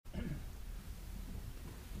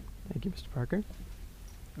Thank you, Mr. Parker.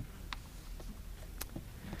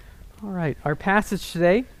 All right, our passage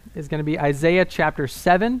today is going to be Isaiah chapter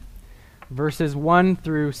 7, verses 1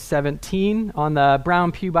 through 17. On the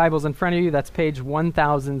brown pew Bibles in front of you, that's page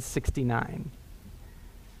 1069.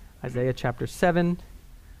 Isaiah chapter 7,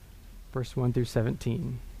 verse 1 through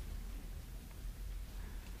 17.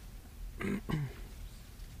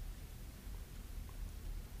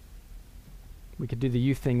 We could do the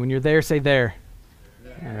youth thing. When you're there, say there.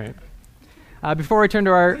 Yeah. All right. Before we turn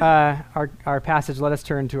to our passage, let us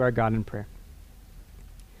turn to our God in prayer.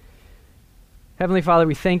 Heavenly Father,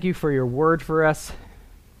 we thank you for your word for us.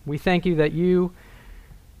 We thank you that you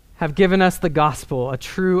have given us the gospel, a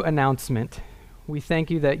true announcement. We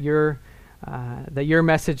thank you that your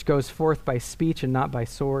message goes forth by speech and not by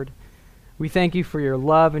sword. We thank you for your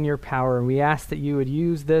love and your power, and we ask that you would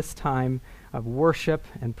use this time of worship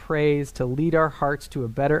and praise to lead our hearts to a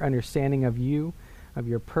better understanding of you, of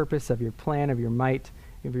your purpose, of your plan, of your might,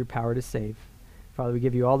 of your power to save. Father, we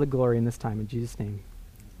give you all the glory in this time. In Jesus' name,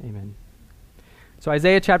 amen. So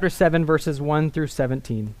Isaiah chapter 7, verses 1 through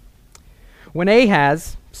 17. When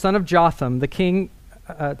Ahaz, son of Jotham, the king,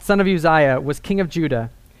 son of Uzziah, was king of Judah,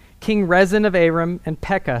 King Rezin of Aram and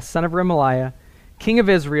Pekah, son of Remaliah, king of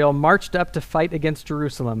Israel, marched up to fight against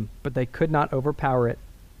Jerusalem, but they could not overpower it.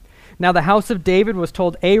 Now the house of David was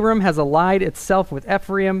told, Aram has allied itself with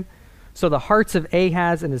Ephraim. So the hearts of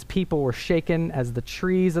Ahaz and his people were shaken as the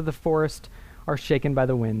trees of the forest are shaken by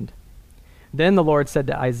the wind. Then the Lord said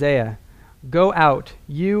to Isaiah, Go out,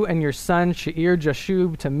 you and your son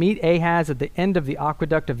Shear-Jashub, to meet Ahaz at the end of the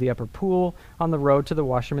aqueduct of the upper pool on the road to the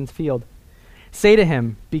washerman's field. Say to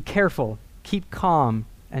him, Be careful, keep calm,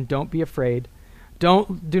 and don't be afraid.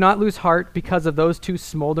 Do not lose heart because of those two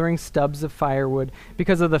smoldering stubs of firewood,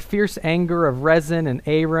 because of the fierce anger of Rezin and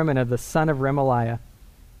Aram and of the son of Remaliah.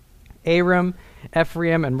 Aram,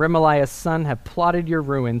 Ephraim, and Remaliah's son have plotted your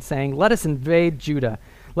ruin, saying, Let us invade Judah.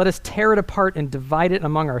 Let us tear it apart and divide it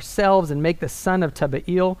among ourselves and make the son of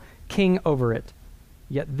Tabeel king over it.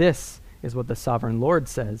 Yet this is what the sovereign Lord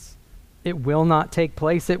says. It will not take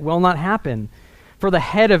place. It will not happen. For the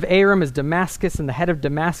head of Aram is Damascus, and the head of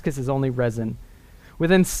Damascus is only Rezin.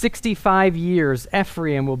 Within 65 years,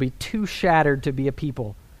 Ephraim will be too shattered to be a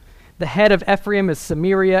people. The head of Ephraim is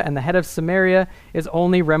Samaria, and the head of Samaria is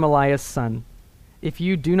only Remaliah's son. If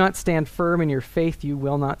you do not stand firm in your faith, you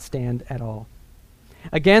will not stand at all.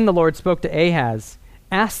 Again, the Lord spoke to Ahaz,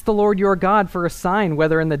 Ask the Lord your God for a sign,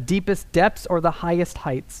 whether in the deepest depths or the highest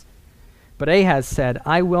heights. But Ahaz said,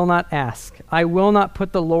 I will not ask. I will not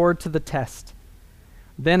put the Lord to the test.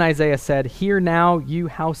 Then Isaiah said, Hear now, you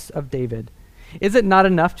house of David. Is it not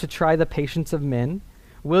enough to try the patience of men?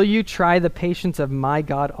 Will you try the patience of my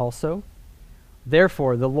God also?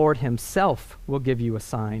 Therefore, the Lord himself will give you a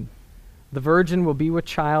sign. The virgin will be with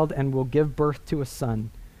child and will give birth to a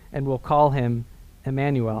son, and will call him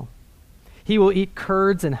Emmanuel. He will eat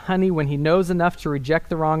curds and honey when he knows enough to reject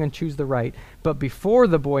the wrong and choose the right. But before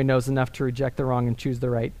the boy knows enough to reject the wrong and choose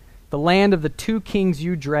the right, the land of the two kings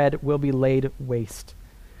you dread will be laid waste.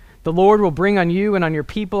 The Lord will bring on you and on your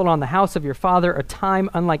people and on the house of your father a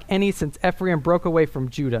time unlike any since Ephraim broke away from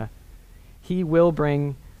Judah. He will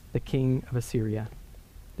bring the king of Assyria.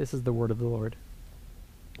 This is the word of the Lord.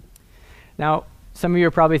 Now, some of you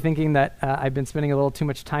are probably thinking that I've been spending a little too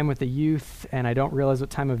much time with the youth and I don't realize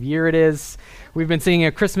what time of year it is. We've been singing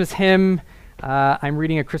a Christmas hymn. I'm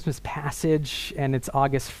reading a Christmas passage, and it's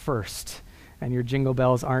August 1st, and your jingle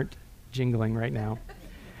bells aren't jingling right now.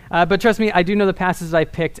 But trust me, I do know the passages I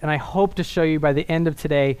picked, and I hope to show you by the end of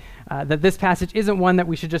today that this passage isn't one that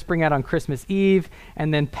we should just bring out on Christmas Eve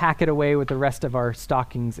and then pack it away with the rest of our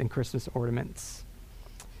stockings and Christmas ornaments.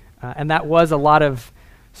 And that was a lot of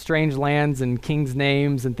strange lands and kings'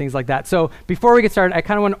 names and things like that. So before we get started, I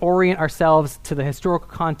kind of want to orient ourselves to the historical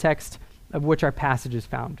context of which our passage is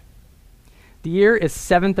found. The year is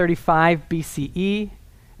 735 BCE,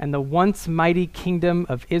 and the once mighty kingdom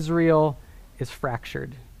of Israel is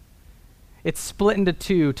fractured. It's split into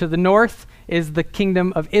two. To the north is the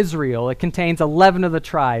kingdom of Israel. It contains 11 of the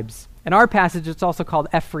tribes. In our passage, it's also called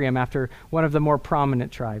Ephraim, after one of the more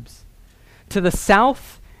prominent tribes. To the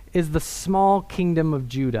south is the small kingdom of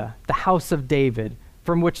Judah, the house of David,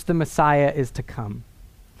 from which the Messiah is to come.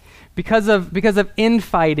 Because of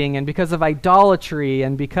infighting and because of idolatry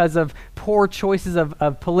and because of poor choices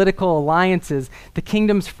of political alliances, the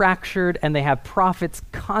kingdom's fractured, and they have prophets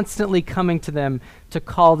constantly coming to them to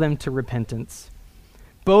call them to repentance.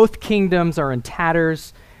 Both kingdoms are in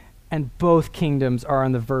tatters, and both kingdoms are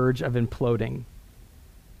on the verge of imploding.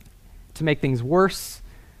 To make things worse,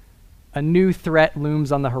 a new threat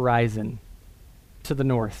looms on the horizon to the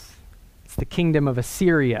north. It's the kingdom of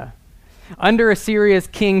Assyria, Under Assyria's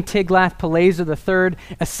king Tiglath-Pileser III,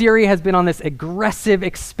 Assyria has been on this aggressive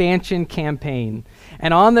expansion campaign.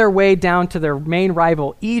 And on their way down to their main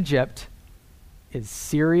rival, Egypt, is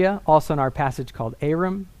Syria, also in our passage called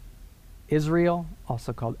Aram, Israel,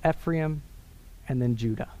 also called Ephraim, and then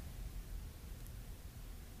Judah.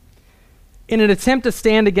 In an attempt to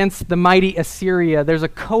stand against the mighty Assyria, there's a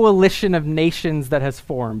coalition of nations that has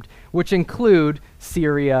formed, which include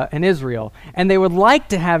Syria and Israel. And they would like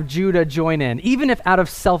to have Judah join in, even if out of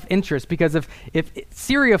self-interest, because if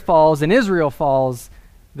Syria falls and Israel falls,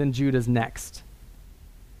 then Judah's next.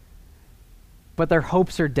 But their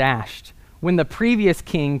hopes are dashed when the previous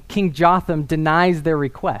king, King Jotham, denies their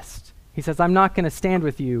request. He says, I'm not going to stand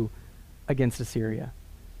with you against Assyria.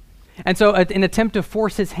 And so in an attempt to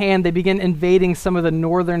force his hand, they begin invading some of the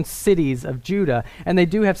northern cities of Judah, and they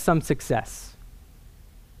do have some success.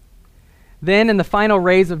 Then in the final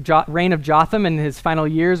reign of Jotham, in his final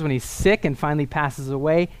years when he's sick and finally passes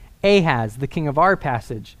away, Ahaz, the king of our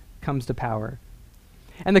passage, comes to power.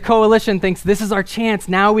 And the coalition thinks, this is our chance,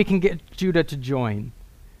 now we can get Judah to join.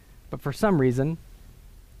 But for some reason,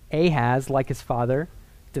 Ahaz, like his father,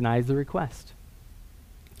 denies the request.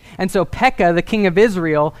 And so Pekah, the king of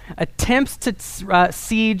Israel, attempts to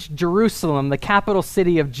siege Jerusalem, the capital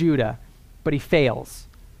city of Judah, but he fails.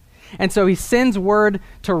 And so he sends word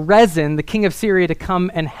to Rezin, the king of Syria, to come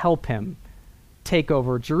and help him take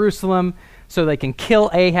over Jerusalem so they can kill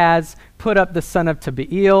Ahaz, put up the son of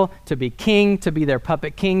Tabeel to be king, to be their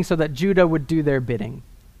puppet king, so that Judah would do their bidding.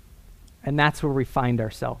 And that's where we find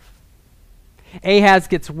ourselves. Ahaz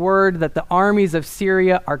gets word that the armies of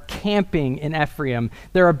Syria are camping in Ephraim.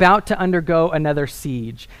 They're about to undergo another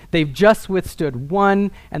siege. They've just withstood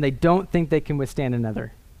one, and they don't think they can withstand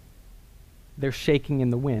another. They're shaking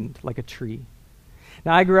in the wind like a tree.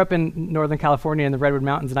 Now, I grew up in Northern California in the Redwood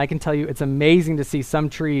Mountains, and I can tell you it's amazing to see some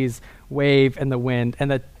trees wave in the wind, and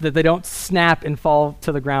that they don't snap and fall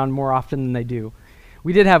to the ground more often than they do.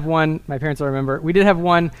 We did have one, my parents will remember, we did have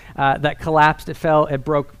one that collapsed. It fell, it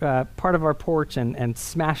broke part of our porch and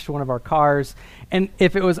smashed one of our cars. And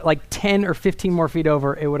if it was like 10 or 15 more feet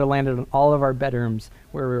over, it would have landed on all of our bedrooms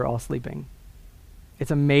where we were all sleeping. It's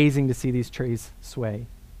amazing to see these trees sway.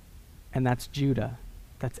 And that's Judah.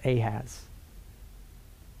 That's Ahaz.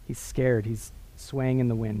 He's scared. He's swaying in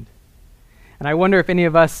the wind. And I wonder if any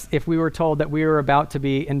of us, if we were told that we were about to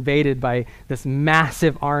be invaded by this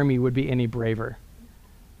massive army, would be any braver.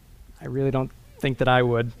 I really don't think that I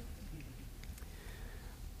would.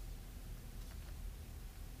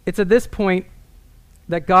 It's at this point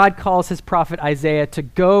that God calls his prophet Isaiah to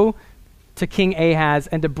go to King Ahaz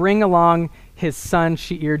and to bring along his son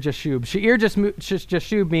Shear-Jashub.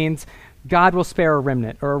 Shear-Jashub means God will spare a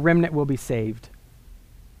remnant, or a remnant will be saved.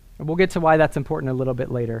 And we'll get to why that's important a little bit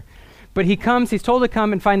later. But he's told to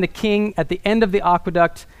come and find the king at the end of the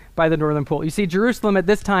aqueduct by the northern pool. You see, Jerusalem at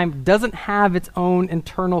this time doesn't have its own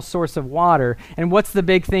internal source of water. And what's the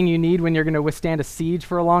big thing you need when you're going to withstand a siege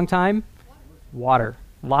for a long time? Water.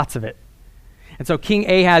 Lots of it. And so King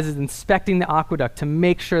Ahaz is inspecting the aqueduct to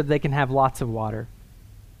make sure that they can have lots of water.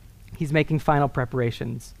 He's making final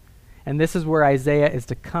preparations. And this is where Isaiah is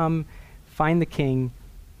to come, find the king,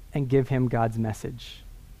 and give him God's message.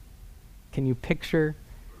 Can you picture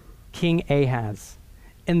King Ahaz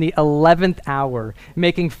in the 11th hour,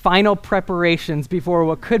 making final preparations before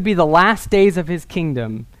what could be the last days of his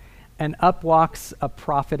kingdom, and up walks a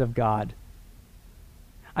prophet of God?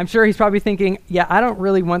 I'm sure he's probably thinking, yeah, I don't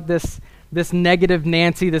really want this negative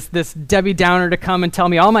Nancy, this Debbie Downer to come and tell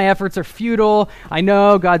me all my efforts are futile. I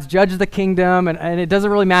know God's judged the kingdom, and it doesn't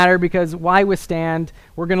really matter because why withstand?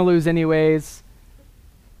 We're going to lose anyways.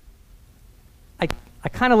 I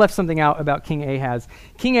kind of left something out about King Ahaz.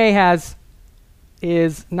 King Ahaz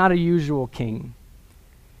is not a usual king.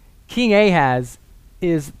 King Ahaz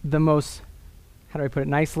is the most, how do I put it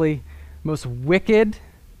nicely, most wicked,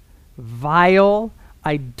 vile,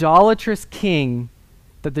 idolatrous king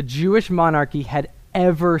that the Jewish monarchy had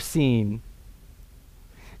ever seen.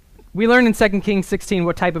 We learn in 2 Kings 16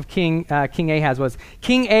 what type of king King Ahaz was.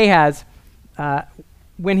 King Ahaz,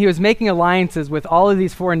 when he was making alliances with all of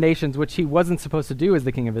these foreign nations, which he wasn't supposed to do as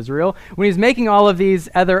the king of Israel, when he was making all of these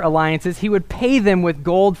other alliances, he would pay them with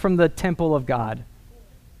gold from the temple of God.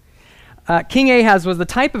 King Ahaz was the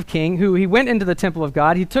type of king who he went into the temple of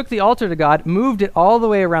God, he took the altar to God, moved it all the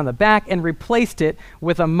way around the back, and replaced it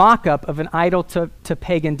with a mock-up of an idol to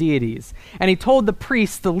pagan deities. And he told the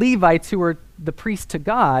priests, the Levites, who were the priests to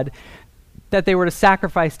God, that they were to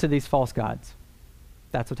sacrifice to these false gods.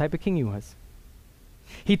 That's what type of king he was.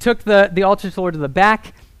 He took the altar to the Lord to the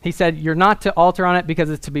back, He said, you're not to altar on it because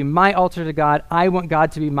it's to be my altar to God. I want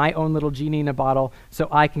God to be my own little genie in a bottle so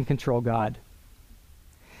I can control God.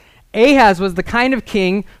 Ahaz was the kind of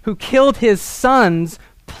king who killed his sons,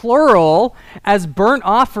 plural, as burnt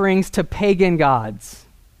offerings to pagan gods.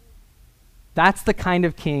 That's the kind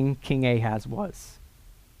of king King Ahaz was.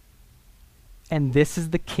 And this is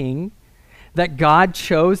the king that God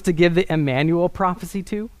chose to give the Emmanuel prophecy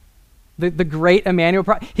to? The great Emmanuel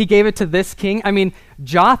prophecy. He gave it to this king. I mean,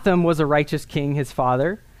 Jotham was a righteous king, his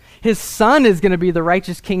father. His son is going to be the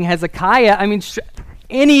righteous king, Hezekiah. I mean,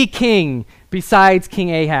 any king besides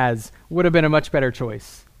King Ahaz would have been a much better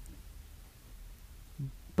choice.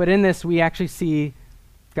 But in this, we actually see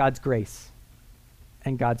God's grace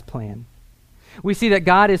and God's plan. We see that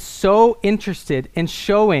God is so interested in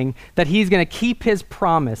showing that he's going to keep his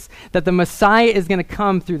promise, that the Messiah is going to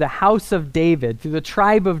come through the house of David, through the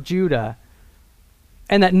tribe of Judah,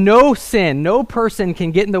 and that no sin, no person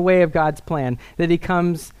can get in the way of God's plan, that he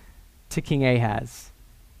comes to King Ahaz.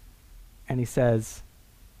 And he says,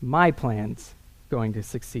 my plan's going to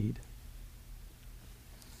succeed.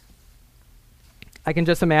 I can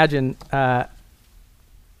just imagine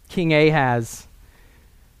King Ahaz,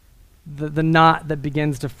 the knot that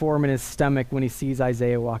begins to form in his stomach when he sees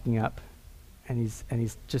Isaiah walking up, and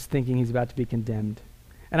he's just thinking he's about to be condemned.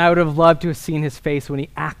 And I would have loved to have seen his face when he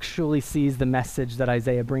actually sees the message that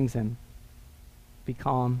Isaiah brings him. Be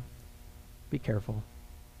calm, be careful,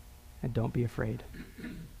 and don't be afraid.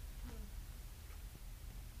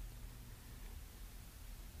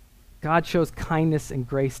 God shows kindness and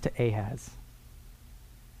grace to Ahaz.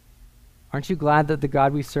 Aren't you glad that the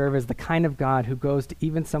God we serve is the kind of God who goes to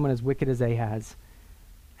even someone as wicked as Ahaz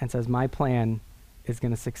and says, my plan is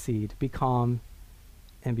going to succeed. Be calm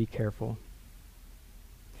and be careful.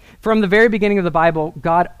 From the very beginning of the Bible,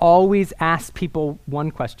 God always asks people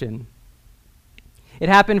one question. It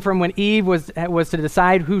happened from when Eve was to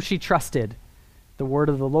decide who she trusted, the word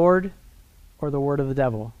of the Lord or the word of the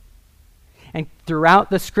devil. And throughout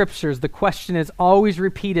the scriptures, the question is always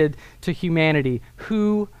repeated to humanity.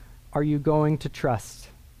 Who are you going to trust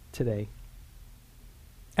today?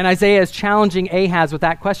 And Isaiah is challenging Ahaz with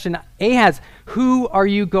that question. Ahaz, who are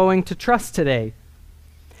you going to trust today?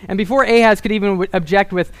 And before Ahaz could even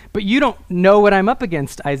object with, but you don't know what I'm up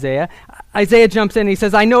against, Isaiah jumps in and he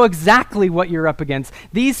says, I know exactly what you're up against.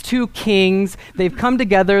 These two kings, they've come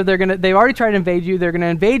together. They've already tried to invade you. They're going to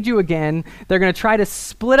invade you again. They're going to try to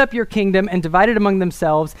split up your kingdom and divide it among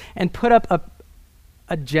themselves and put up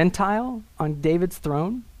a Gentile on David's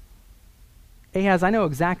throne. Ahaz, I know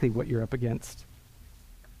exactly what you're up against.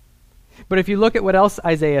 But if you look at what else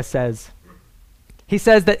Isaiah says, he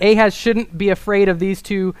says that Ahaz shouldn't be afraid of these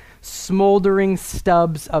two smoldering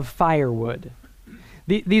stubs of firewood.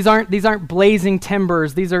 These aren't blazing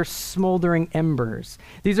timbers. These are smoldering embers.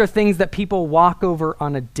 These are things that people walk over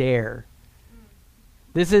on a dare.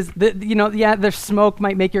 This is, their smoke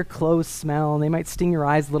might make your clothes smell and they might sting your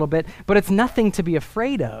eyes a little bit, but it's nothing to be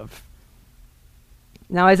afraid of.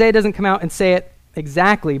 Now, Isaiah doesn't come out and say it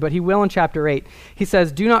exactly, but he will in chapter 8. He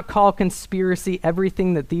says, do not call conspiracy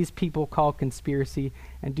everything that these people call conspiracy,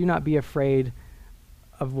 and do not be afraid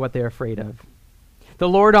of what they're afraid of. The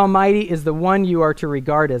Lord Almighty is the one you are to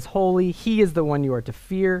regard as holy. He is the one you are to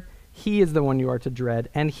fear. He is the one you are to dread,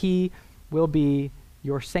 and he will be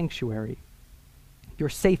your sanctuary, your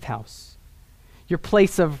safe house, your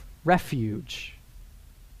place of refuge.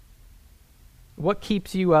 What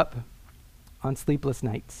keeps you up on sleepless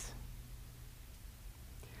nights?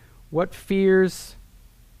 What fears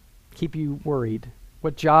keep you worried?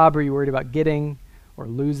 What job are you worried about getting or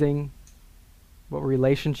losing? What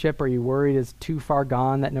relationship are you worried is too far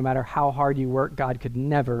gone that no matter how hard you work, God could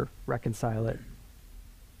never reconcile it?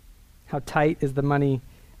 How tight is the money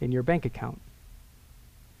in your bank account?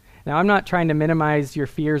 Now, I'm not trying to minimize your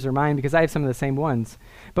fears or mine because I have some of the same ones.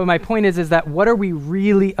 But my point is that what are we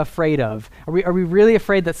really afraid of? Are we really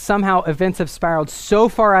afraid that somehow events have spiraled so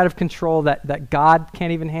far out of control that God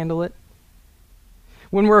can't even handle it?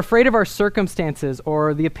 When we're afraid of our circumstances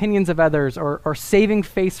or the opinions of others or saving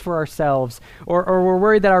face for ourselves, or we're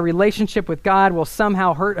worried that our relationship with God will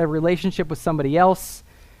somehow hurt a relationship with somebody else,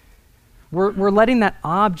 we're letting that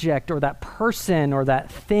object or that person or that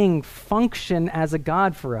thing function as a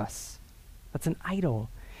god for us. That's an idol.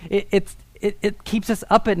 It keeps us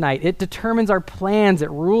up at night. It determines our plans. It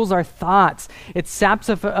rules our thoughts. It saps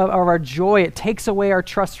of our joy. It takes away our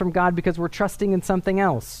trust from God because we're trusting in something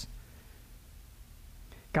else.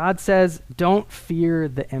 God says, don't fear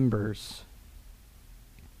the embers,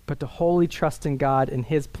 but to wholly trust in God and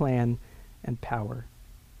his plan and power.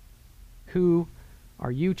 Who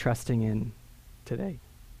are you trusting in today?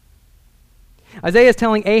 Isaiah is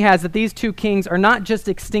telling Ahaz that these two kings are not just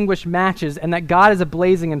extinguished matches and that God is a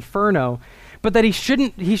blazing inferno, but that he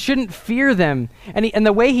shouldn't fear them. And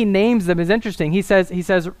the way he names them is interesting. He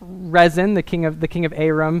says Rezin, the king of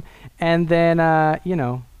Aram, and then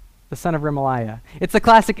the son of Remaliah. It's the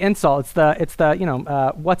classic insult. It's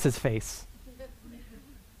the what's his face?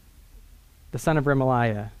 The son of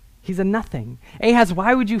Remaliah. He's a nothing. Ahaz,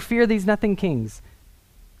 why would you fear these nothing kings?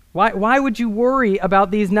 Why would you worry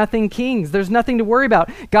about these nothing kings? There's nothing to worry about.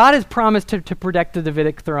 God has promised to protect the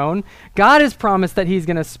Davidic throne. God has promised that he's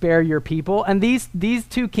going to spare your people. And these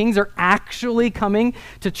two kings are actually coming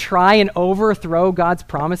to try and overthrow God's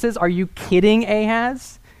promises. Are you kidding,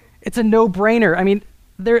 Ahaz? It's a no-brainer. I mean,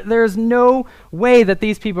 there's no way that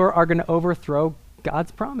these people are going to overthrow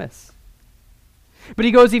God's promise. But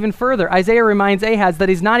he goes even further. Isaiah reminds Ahaz that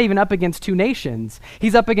he's not even up against two nations.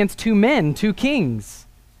 He's up against two men, two kings.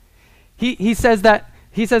 He says that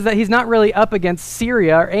he's not really up against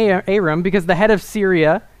Syria or Aram because the head of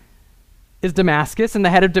Syria is Damascus and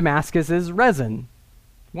the head of Damascus is Rezin,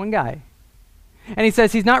 one guy. And he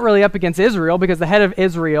says he's not really up against Israel because the head of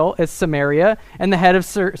Israel is Samaria and the head of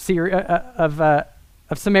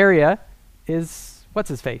Samaria is what's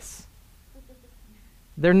his face?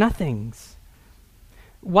 They're nothings.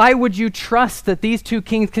 Why would you trust that these two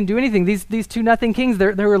kings can do anything? These two nothing kings,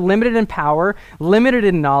 they're limited in power, limited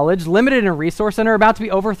in knowledge, limited in resource, and are about to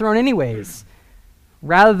be overthrown anyways.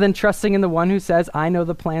 Rather than trusting in the one who says, I know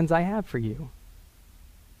the plans I have for you.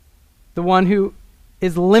 The one who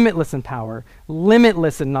is limitless in power,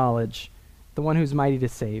 limitless in knowledge, the one who's mighty to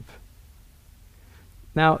save.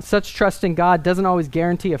 Now, such trust in God doesn't always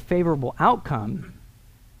guarantee a favorable outcome,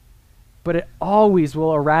 but it always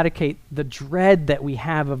will eradicate the dread that we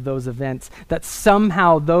have of those events, that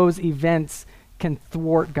somehow those events can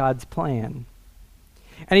thwart God's plan.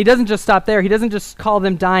 And he doesn't just stop there. He doesn't just call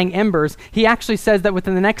them dying embers. He actually says that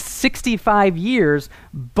within the next 65 years,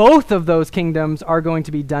 both of those kingdoms are going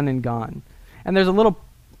to be done and gone. And there's a little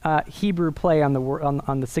Hebrew play on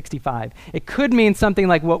the 65. It could mean something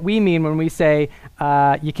like what we mean when we say,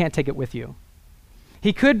 you can't take it with you.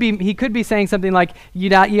 He could be saying something like, you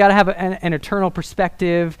got to have an eternal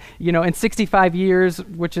perspective. In 65 years,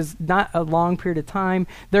 which is not a long period of time,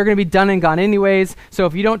 they're going to be done and gone anyways. So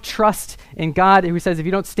if you don't trust in God, he says, if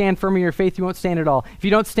you don't stand firm in your faith, you won't stand at all. If you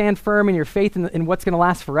don't stand firm in your faith in what's going to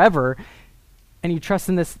last forever, and you trust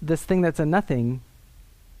in this thing that's a nothing,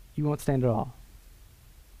 you won't stand at all.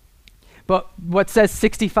 But what says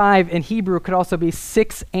 65 in Hebrew could also be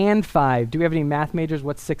 6 and 5. Do we have any math majors?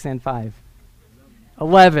 What's 6 and 5?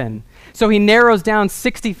 11. So he narrows down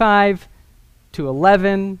 65 to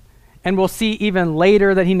 11, and we'll see even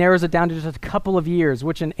later that he narrows it down to just a couple of years,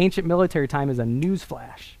 which in ancient military time is a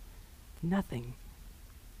newsflash. Nothing.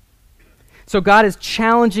 So God is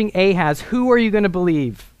challenging Ahaz. Who are you going to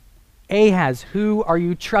believe? Ahaz, who are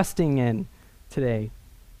you trusting in today?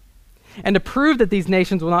 And to prove that these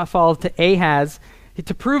nations will not fall to Ahaz,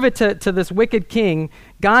 to prove it to this wicked king,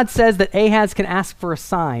 God says that Ahaz can ask for a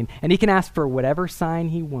sign, and he can ask for whatever sign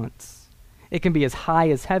he wants. It can be as high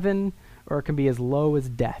as heaven, or it can be as low as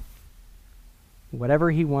death.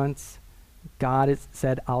 Whatever he wants, God has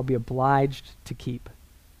said, I'll be obliged to keep.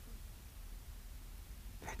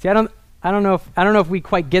 See, I don't know if we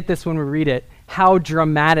quite get this when we read it, how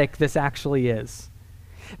dramatic this actually is.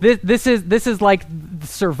 This is like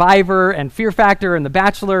Survivor and Fear Factor and The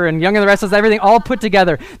Bachelor and Young and the Restless, everything all put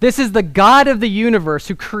together. This is the God of the universe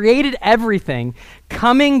who created everything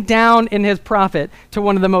coming down in his prophet to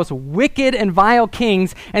one of the most wicked and vile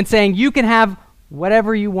kings and saying, you can have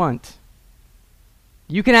whatever you want.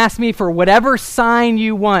 You can ask me for whatever sign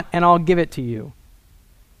you want and I'll give it to you.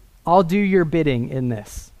 I'll do your bidding in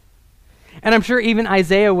this. And I'm sure even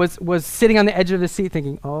Isaiah was sitting on the edge of his seat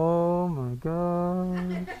thinking, oh my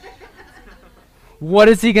God. What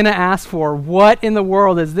is he going to ask for? What in the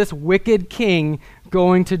world is this wicked king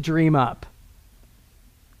going to dream up?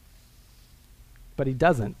 But he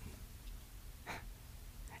doesn't.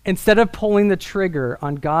 Instead of pulling the trigger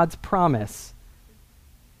on God's promise,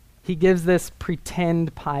 he gives this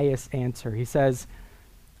pretend pious answer. He says,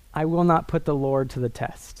 I will not put the Lord to the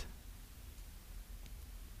test.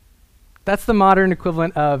 That's the modern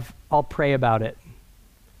equivalent of, I'll pray about it.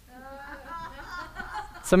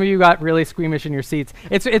 Some of you got really squeamish in your seats.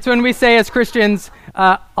 It's when we say as Christians,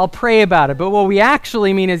 I'll pray about it. But what we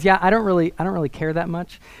actually mean is, I don't really care that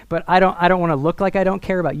much. But I don't want to look like I don't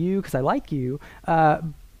care about you because I like you.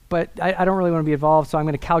 But I don't really want to be involved, so I'm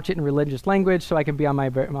going to couch it in religious language so I can be on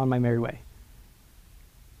my merry way.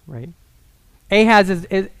 Right? Ahaz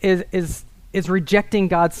is rejecting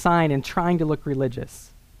God's sign and trying to look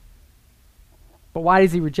religious. But why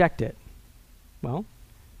does he reject it? Well,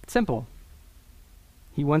 it's simple.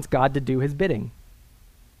 He wants God to do his bidding.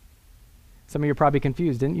 Some of you are probably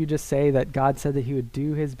confused. Didn't you just say that God said that he would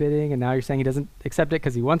do his bidding, and now you're saying he doesn't accept it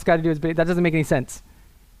because he wants God to do his bidding? That doesn't make any sense.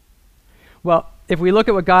 Well, if we look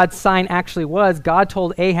at what God's sign actually was, God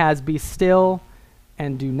told Ahaz, be still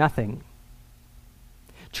and do nothing.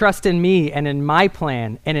 Trust in me and in my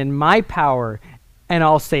plan and in my power, and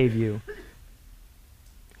I'll save you.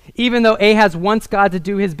 Even though Ahaz wants God to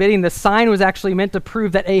do his bidding, the sign was actually meant to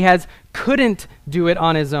prove that Ahaz couldn't do it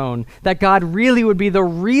on his own, that God really would be the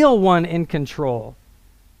real one in control.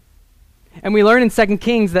 And we learn in 2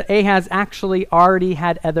 Kings that Ahaz actually already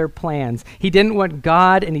had other plans. He didn't want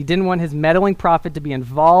God and he didn't want his meddling prophet to be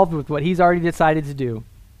involved with what he's already decided to do.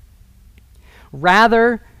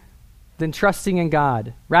 Rather than trusting in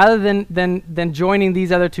God, rather than joining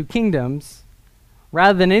these other two kingdoms,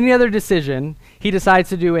 rather than any other decision, he decides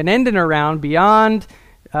to do an end and around beyond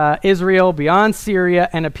Israel, beyond Syria,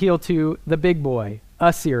 and appeal to the big boy,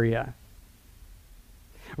 Assyria.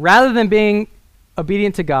 Rather than being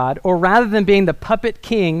obedient to God, or rather than being the puppet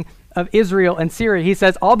king of Israel and Syria, he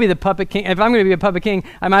says, I'll be the puppet king. If I'm going to be a puppet king,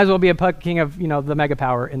 I might as well be a puppet king of, the mega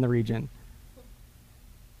power in the region.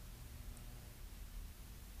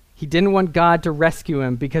 He didn't want God to rescue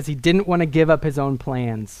him because he didn't want to give up his own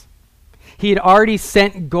plans. He had already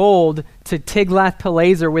sent gold to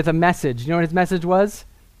Tiglath-Pileser with a message. You know what his message was?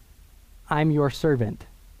 I'm your servant.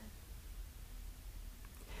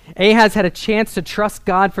 Ahaz had a chance to trust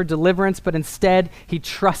God for deliverance, but instead he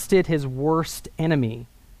trusted his worst enemy.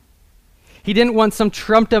 He didn't want some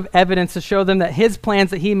trumped-up evidence to show them that his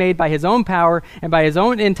plans that he made by his own power and by his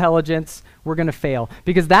own intelligence were going to fail,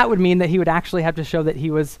 because that would mean that he would actually have to show that he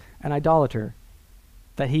was an idolater,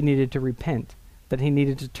 that he needed to repent, that he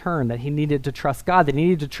needed to turn, that he needed to trust God, that he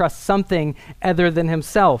needed to trust something other than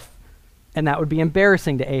himself. And that would be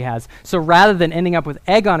embarrassing to Ahaz. So rather than ending up with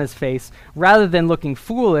egg on his face, rather than looking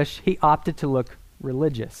foolish, he opted to look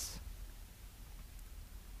religious.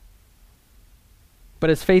 But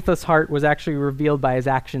his faithless heart was actually revealed by his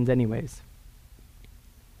actions anyways.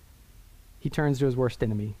 He turns to his worst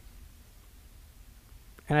enemy.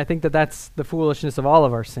 And I think that that's the foolishness of all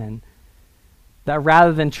of our sin. That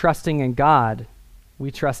rather than trusting in God, we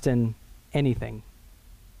trust in anything.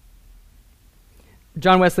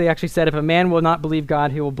 John Wesley actually said, if a man will not believe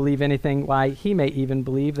God, he will believe anything. Why, he may even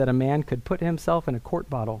believe that a man could put himself in a quart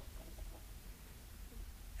bottle.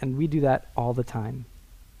 And we do that all the time.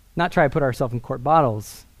 Not try to put ourselves in quart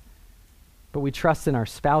bottles, but we trust in our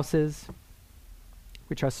spouses,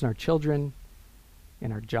 we trust in our children,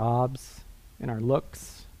 in our jobs, in our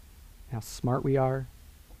looks, in how smart we are,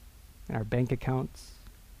 in our bank accounts.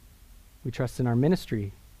 We trust in our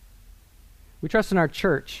ministry. We trust in our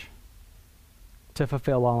church to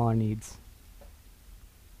fulfill all our needs.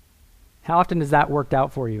 How often has that worked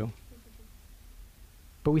out for you?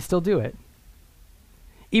 But we still do it.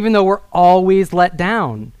 Even though we're always let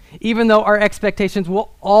down. Even though our expectations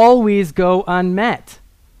will always go unmet.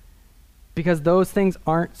 Because those things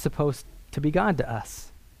aren't supposed to be God to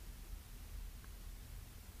us.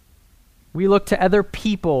 We look to other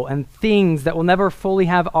people and things that will never fully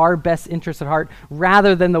have our best interest at heart,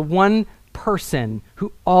 rather than the one person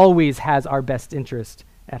who always has our best interest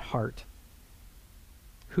at heart.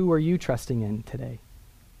 Who are you trusting in today?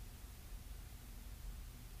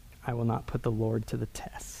 I will not put the Lord to the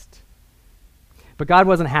test. But God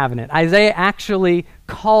wasn't having it. Isaiah actually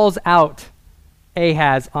calls out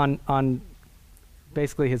Ahaz on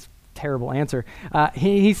basically his terrible answer.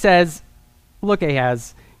 He says, look,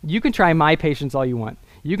 Ahaz, you can try my patience all you want.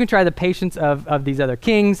 You can try the patience of these other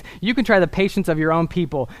kings. You can try the patience of your own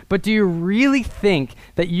people. But do you really think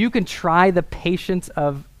that you can try the patience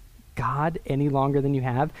of God any longer than you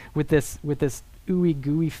have with this ooey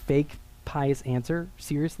gooey fake pious answer?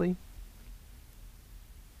 Seriously?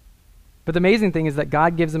 But the amazing thing is that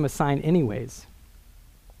God gives him a sign anyways.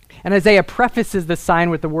 And Isaiah prefaces the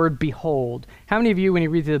sign with the word behold. How many of you, when you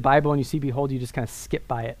read through the Bible and you see behold, you just kind of skip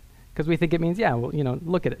by it? Because we think it means, yeah, well,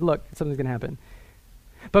 look at it. Look, something's going to happen.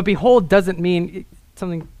 But behold doesn't mean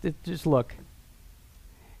something, just look.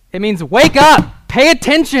 It means wake up, pay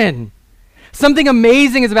attention. Something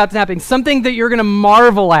amazing is about to happen, something that you're going to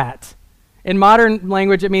marvel at. In modern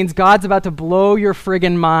language, it means God's about to blow your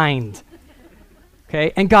friggin' mind.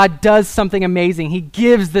 Okay? And God does something amazing. He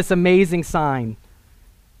gives this amazing sign.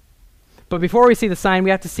 But before we see the sign,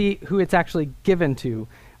 we have to see who it's actually given to.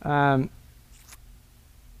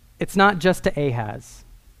 It's not just to Ahaz.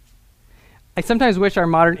 I sometimes wish our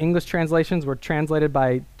modern English translations were translated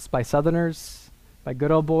by Southerners, by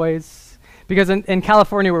good old boys. Because in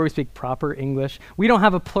California, where we speak proper English, we don't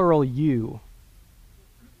have a plural you.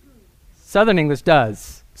 Southern English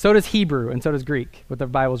does. So does Hebrew, and so does Greek, what the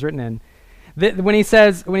Bible's written in. When he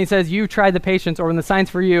says you tried the patience, or when the sign's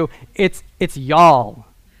for you, it's y'all.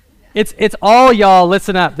 It's all y'all.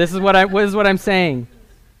 Listen up. This is what I'm saying.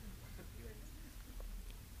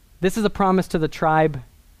 This is a promise to the tribe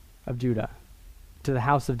of Judah, to the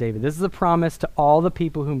house of David. This is a promise to all the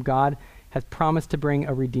people whom God has promised to bring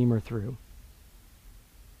a redeemer through.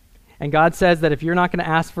 And God says that if you're not going to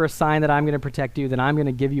ask for a sign that I'm going to protect you, then I'm going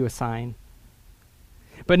to give you a sign.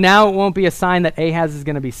 But now it won't be a sign that Ahaz is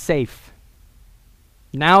going to be safe.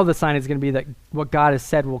 Now the sign is going to be that what God has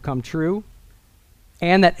said will come true,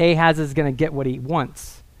 and that Ahaz is going to get what he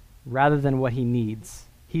wants rather than what he needs.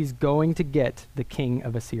 He's going to get the king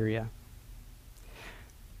of Assyria.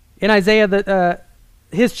 In Isaiah,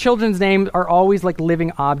 his children's names are always like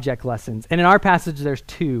living object lessons. And in our passage, there's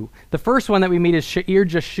two. The first one that we meet is She'ir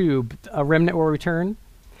Jashub, a remnant will return.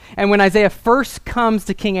 And when Isaiah first comes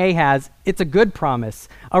to King Ahaz, it's a good promise.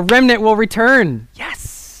 A remnant will return.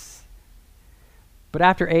 Yes! But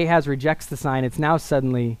after Ahaz rejects the sign, it's now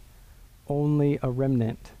suddenly only a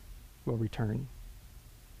remnant will return.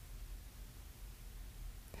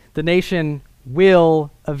 The nation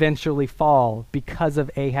will eventually fall because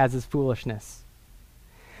of Ahaz's foolishness.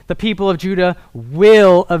 The people of Judah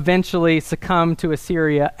will eventually succumb to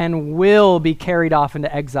Assyria and will be carried off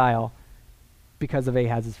into exile because of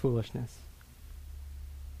Ahaz's foolishness.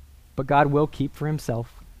 But God will keep for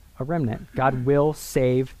himself a remnant. God will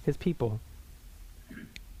save his people.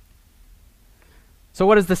 So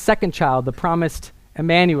what does the second child, the promised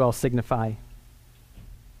Emmanuel, signify?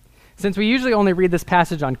 Since we usually only read this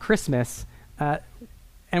passage on Christmas,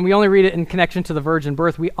 and we only read it in connection to the virgin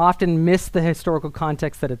birth, we often miss the historical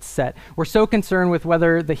context that it's set. We're so concerned with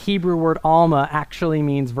whether the Hebrew word Alma actually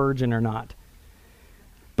means virgin or not.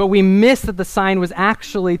 But we miss that the sign was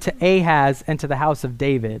actually to Ahaz and to the house of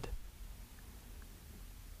David.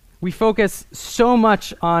 We focus so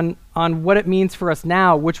much on what it means for us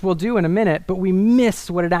now, which we'll do in a minute, but we miss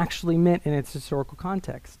what it actually meant in its historical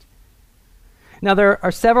context. Now, there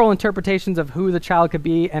are several interpretations of who the child could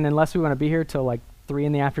be, and unless we want to be here till like 3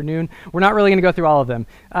 in the afternoon, we're not really going to go through all of them.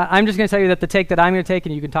 I'm just going to tell you that the take that I'm going to take,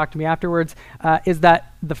 and you can talk to me afterwards, is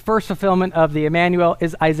that the first fulfillment of the Emmanuel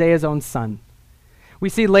is Isaiah's own son. We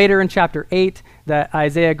see later in chapter 8 that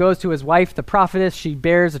Isaiah goes to his wife, the prophetess. She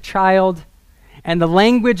bears a child, and the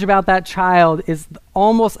language about that child is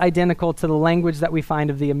almost identical to the language that we find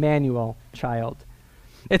of the Emmanuel child.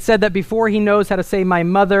 It said that before he knows how to say my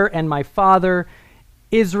mother and my father,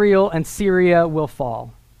 Israel and Syria will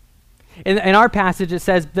fall. In our passage, it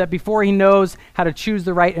says that before he knows how to choose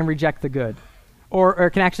the right and reject the good. Or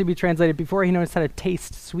it can actually be translated, before he knows how to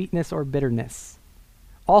taste sweetness or bitterness.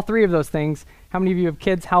 All three of those things. How many of you have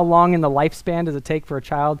kids? How long in the lifespan does it take for a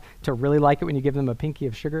child to really like it when you give them a pinky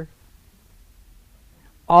of sugar?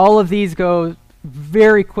 All of these go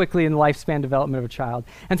very quickly in the lifespan development of a child.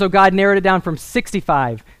 And so God narrowed it down from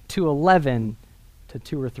 65 to 11 to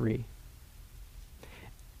 2 or 3.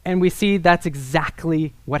 And we see that's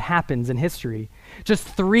exactly what happens in history. Just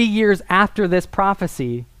 3 years after this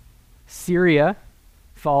prophecy, Syria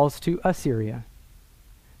falls to Assyria.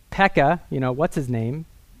 Pekah, what's his name,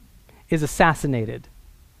 is assassinated,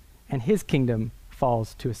 and his kingdom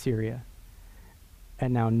falls to Assyria.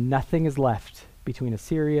 And now nothing is left between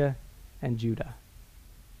Assyria and Judah.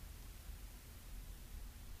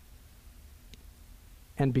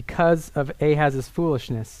 And because of Ahaz's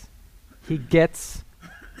foolishness, he gets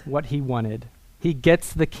what he wanted. He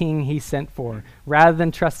gets the king he sent for. Rather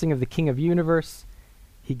than trusting of the king of universe,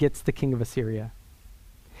 he gets the king of Assyria.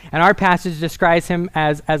 And our passage describes him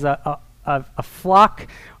as a flock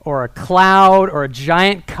or a cloud or a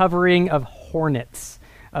giant covering of hornets,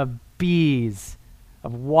 of bees,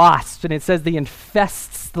 of wasps. And it says he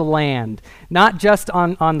infests the land, not just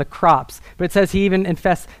on the crops, but it says he even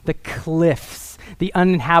infests the cliffs, the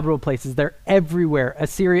uninhabitable places. They're everywhere.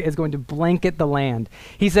 Assyria is going to blanket the land.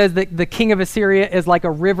 He says that the king of Assyria is like a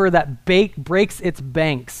river that breaks its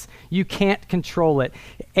banks. You can't control it.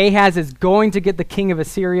 Ahaz is going to get the king of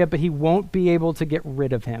Assyria, but he won't be able to get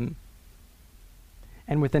rid of him.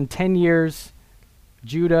 And within 10 years,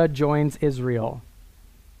 Judah joins Israel,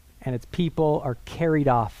 and its people are carried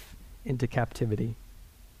off into captivity.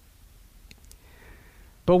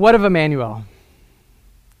 But what of Emmanuel?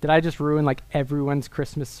 Did I just ruin like everyone's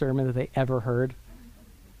Christmas sermon that they ever heard?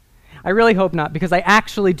 I really hope not, because I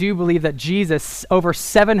actually do believe that Jesus, over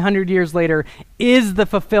 700 years later, is the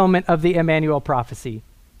fulfillment of the Emmanuel prophecy.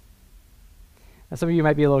 Now, some of you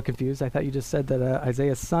might be a little confused. I thought you just said that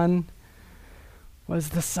Isaiah's son was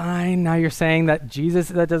the sign. Now you're saying that Jesus,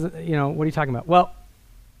 that doesn't, what are you talking about? Well,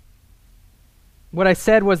 What I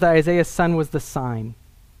said was that Isaiah's son was the sign.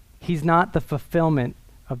 He's not the fulfillment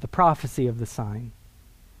of the prophecy of the sign.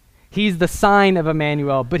 He's the sign of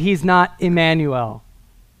Emmanuel, but he's not Emmanuel.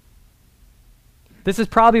 This is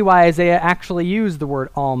probably why Isaiah actually used the word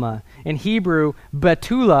Alma. In Hebrew,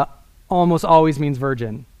 Betula almost always means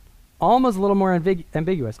virgin. Alma is a little more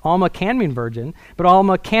ambiguous. Alma can mean virgin, but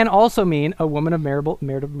Alma can also mean a woman of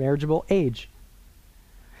marriageable age.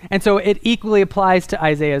 And so it equally applies to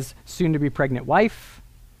Isaiah's soon-to-be pregnant wife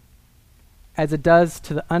as it does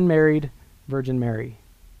to the unmarried Virgin Mary.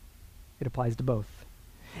 It applies to both.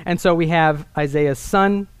 And so we have Isaiah's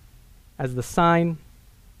son as the sign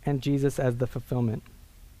and Jesus as the fulfillment.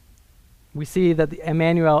 We see that the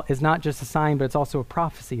Emmanuel is not just a sign, but it's also a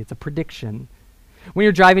prophecy. It's a prediction. When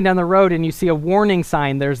you're driving down the road and you see a warning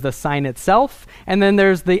sign, there's the sign itself, and then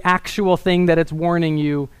there's the actual thing that it's warning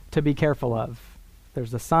you to be careful of.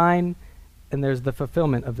 There's the sign, and there's the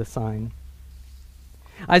fulfillment of the sign.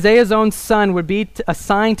 Isaiah's own son would be a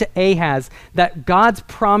sign to Ahaz that God's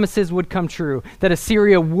promises would come true, that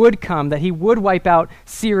Assyria would come, that he would wipe out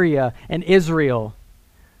Syria and Israel.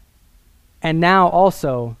 And now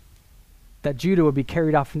also that Judah would be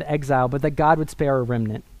carried off into exile, but that God would spare a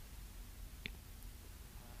remnant.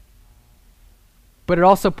 But it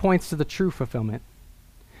also points to the true fulfillment.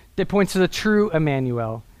 It points to the true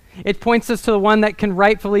Emmanuel. It points us to the one that can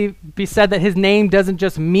rightfully be said that his name doesn't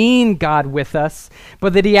just mean God with us,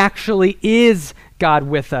 but that he actually is God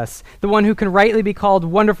with us. The one who can rightly be called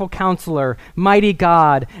Wonderful Counselor, Mighty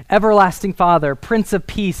God, Everlasting Father, Prince of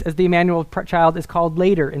Peace, as the Emmanuel child is called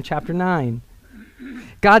later in chapter 9.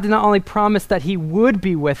 God did not only promise that he would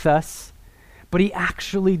be with us, but he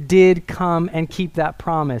actually did come and keep that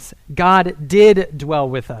promise. God did dwell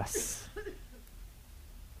with us.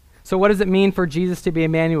 So what does it mean for Jesus to be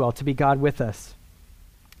Emmanuel, to be God with us?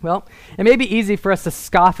 Well, it may be easy for us to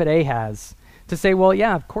scoff at Ahaz, to say, well,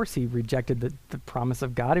 yeah, of course he rejected the promise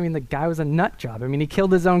of God. I mean, the guy was a nut job. I mean, he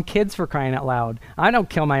killed his own kids, for crying out loud. I don't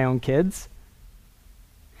kill my own kids.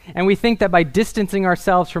 And we think that by distancing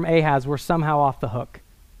ourselves from Ahaz, we're somehow off the hook.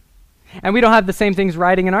 And we don't have the same things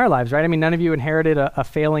riding in our lives, right? I mean, none of you inherited a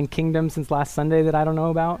failing kingdom since last Sunday that I don't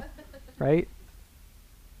know about, right?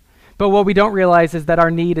 But what we don't realize is that our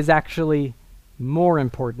need is actually more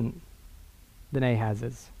important than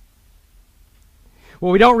Ahaz's. What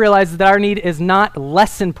we don't realize is that our need is not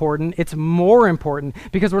less important, it's more important,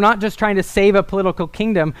 because we're not just trying to save a political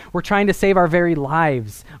kingdom, we're trying to save our very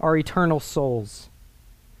lives, our eternal souls.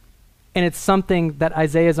 And it's something that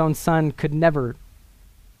Isaiah's own son could never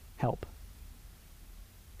help.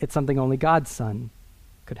 It's something only God's son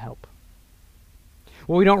could help.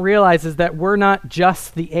 What we don't realize is that we're not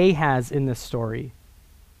just the Ahaz in this story.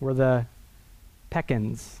 We're the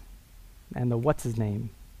Pekins and the what's-his-name.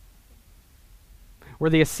 We're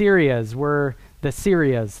the Assyrias, we're the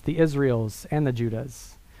Syrias, the Israels, and the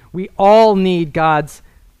Judahs. We all need God's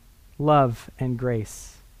love and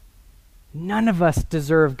grace. None of us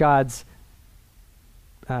deserve God's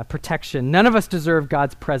protection. None of us deserve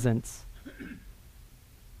God's presence.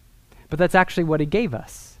 But that's actually what he gave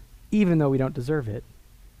us, even though we don't deserve it.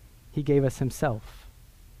 He gave us himself.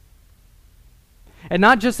 And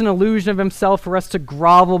not just an illusion of himself for us to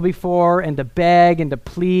grovel before and to beg and to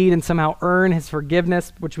plead and somehow earn his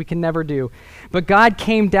forgiveness, which we can never do. But God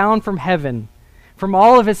came down from heaven, from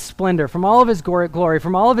all of his splendor, from all of his glory,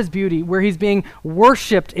 from all of his beauty, where he's being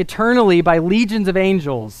worshipped eternally by legions of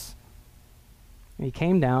angels. And he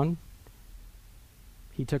came down,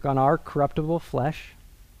 he took on our corruptible flesh,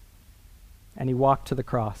 and he walked to the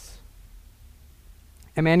cross.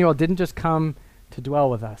 Emmanuel didn't just come to dwell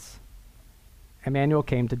with us. Emmanuel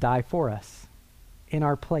came to die for us, in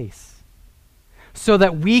our place, so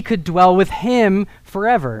that we could dwell with him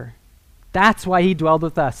forever. That's why he dwelled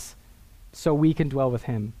with us, so we can dwell with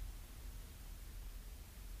him.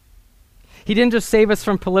 He didn't just save us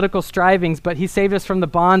from political strivings, but he saved us from the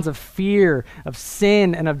bonds of fear, of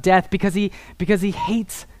sin, and of death, because he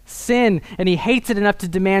hates sin, and he hates it enough to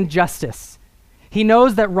demand justice. He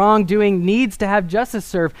knows that wrongdoing needs to have justice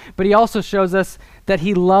served, but he also shows us that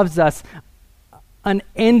he loves us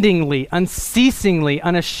unendingly, unceasingly,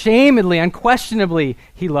 unashamedly, unquestionably.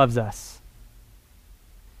 He loves us.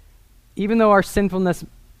 Even though our sinfulness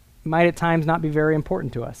might at times not be very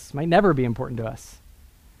important to us, might never be important to us.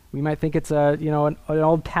 We might think it's an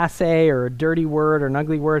old passé or a dirty word or an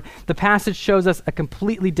ugly word. The passage shows us a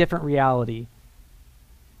completely different reality,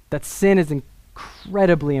 that sin is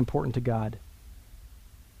incredibly important to God,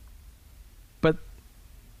 but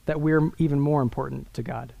that we're even more important to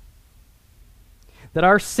God. That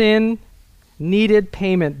our sin needed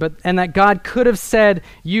payment, and that God could have said,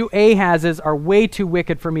 you Ahazes are way too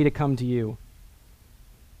wicked for me to come to you.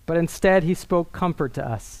 but instead he spoke comfort to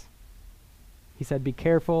us. He said, "Be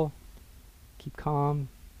careful, keep calm,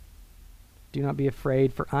 do not be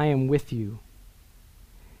afraid, for I am with you,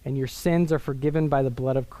 and your sins are forgiven by the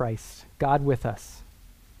blood of Christ, God with us,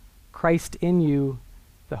 Christ in you,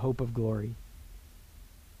 the hope of glory."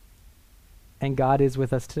 And God is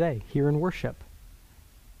with us today, here in worship.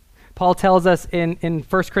 Paul tells us in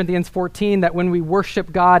 1 Corinthians 14 that when we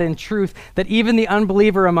worship God in truth, that even the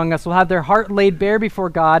unbeliever among us will have their heart laid bare before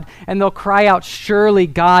God, and they'll cry out, "Surely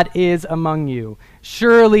God is among you.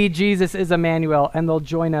 Surely Jesus is Emmanuel," and they'll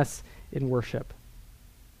join us in worship.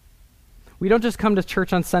 We don't just come to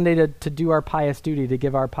church on Sunday to do our pious duty, to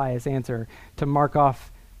give our pious answer, to mark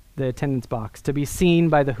off the attendance box, to be seen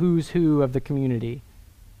by the who's who of the community,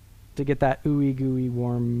 to get that ooey gooey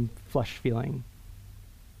warm flush feeling.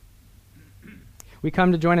 We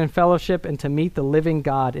come to join in fellowship and to meet the living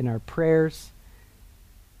God in our prayers,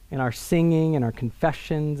 in our singing, in our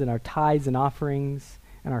confessions, in our tithes and offerings,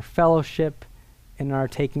 in our fellowship, and in our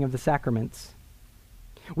taking of the sacraments.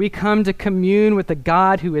 We come to commune with the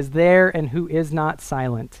God who is there and who is not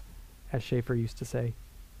silent, as Schaeffer used to say.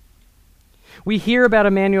 We hear about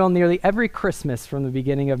Emmanuel nearly every Christmas from the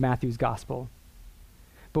beginning of Matthew's gospel,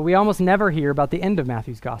 but we almost never hear about the end of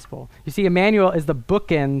Matthew's gospel. You see, Emmanuel is the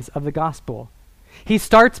bookends of the gospel. He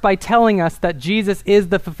starts by telling us that Jesus is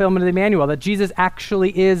the fulfillment of Emmanuel, that Jesus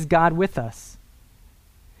actually is God with us.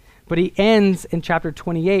 But he ends in chapter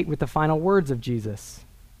 28 with the final words of Jesus.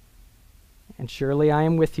 "And surely I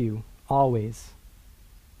am with you always,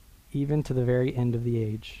 even to the very end of the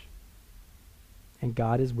age." And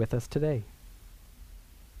God is with us today.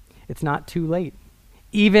 It's not too late.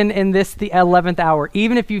 Even in this, the 11th hour,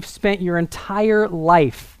 even if you've spent your entire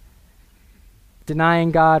life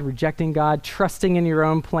denying God, rejecting God, trusting in your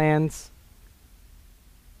own plans,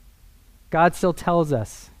 God still tells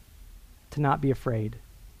us to not be afraid,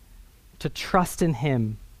 to trust in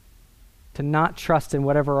him, to not trust in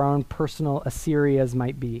whatever our own personal Assyrias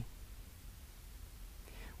might be.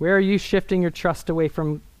 Where are you shifting your trust away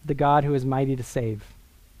from the God who is mighty to save?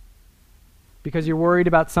 Because you're worried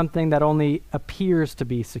about something that only appears to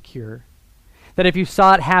be secure. That if you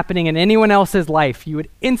saw it happening in anyone else's life, you would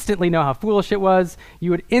instantly know how foolish it was.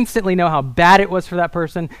 You would instantly know how bad it was for that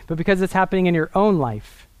person. But because it's happening in your own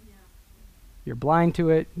life, you're blind to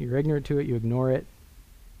it, you're ignorant to it, you ignore it.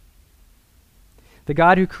 The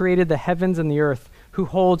God who created the heavens and the earth, who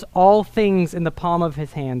holds all things in the palm of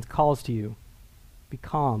his hand, calls to you. Be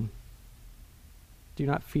calm. Do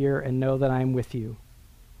not fear, and know that I am with you,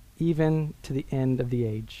 even to the end of the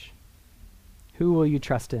age. Who will you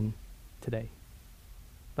trust in today?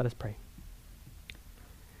 Let us pray.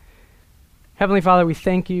 Heavenly Father, we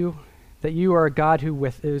thank you that you are a God who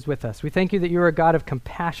is with us. We thank you that you are a God of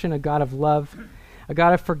compassion, a God of love, a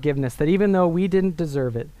God of forgiveness, that even though we didn't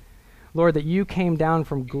deserve it, Lord, that you came down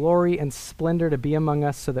from glory and splendor to be among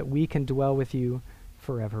us so that we can dwell with you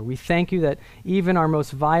forever. We thank you that even our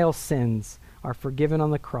most vile sins are forgiven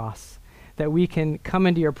on the cross, that we can come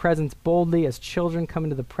into your presence boldly as children come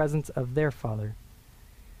into the presence of their Father.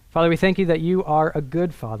 Father, we thank you that you are a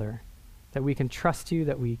good Father, that we can trust you,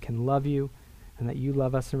 that we can love you, and that you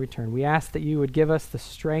love us in return. We ask that you would give us the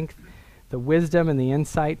strength, the wisdom, and the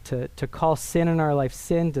insight to call sin in our life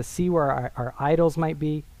sin, to see where our idols might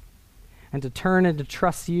be, and to turn and to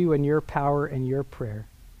trust you and your power and your prayer.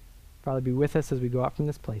 Father, be with us as we go out from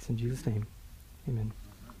this place. In Jesus' name, amen.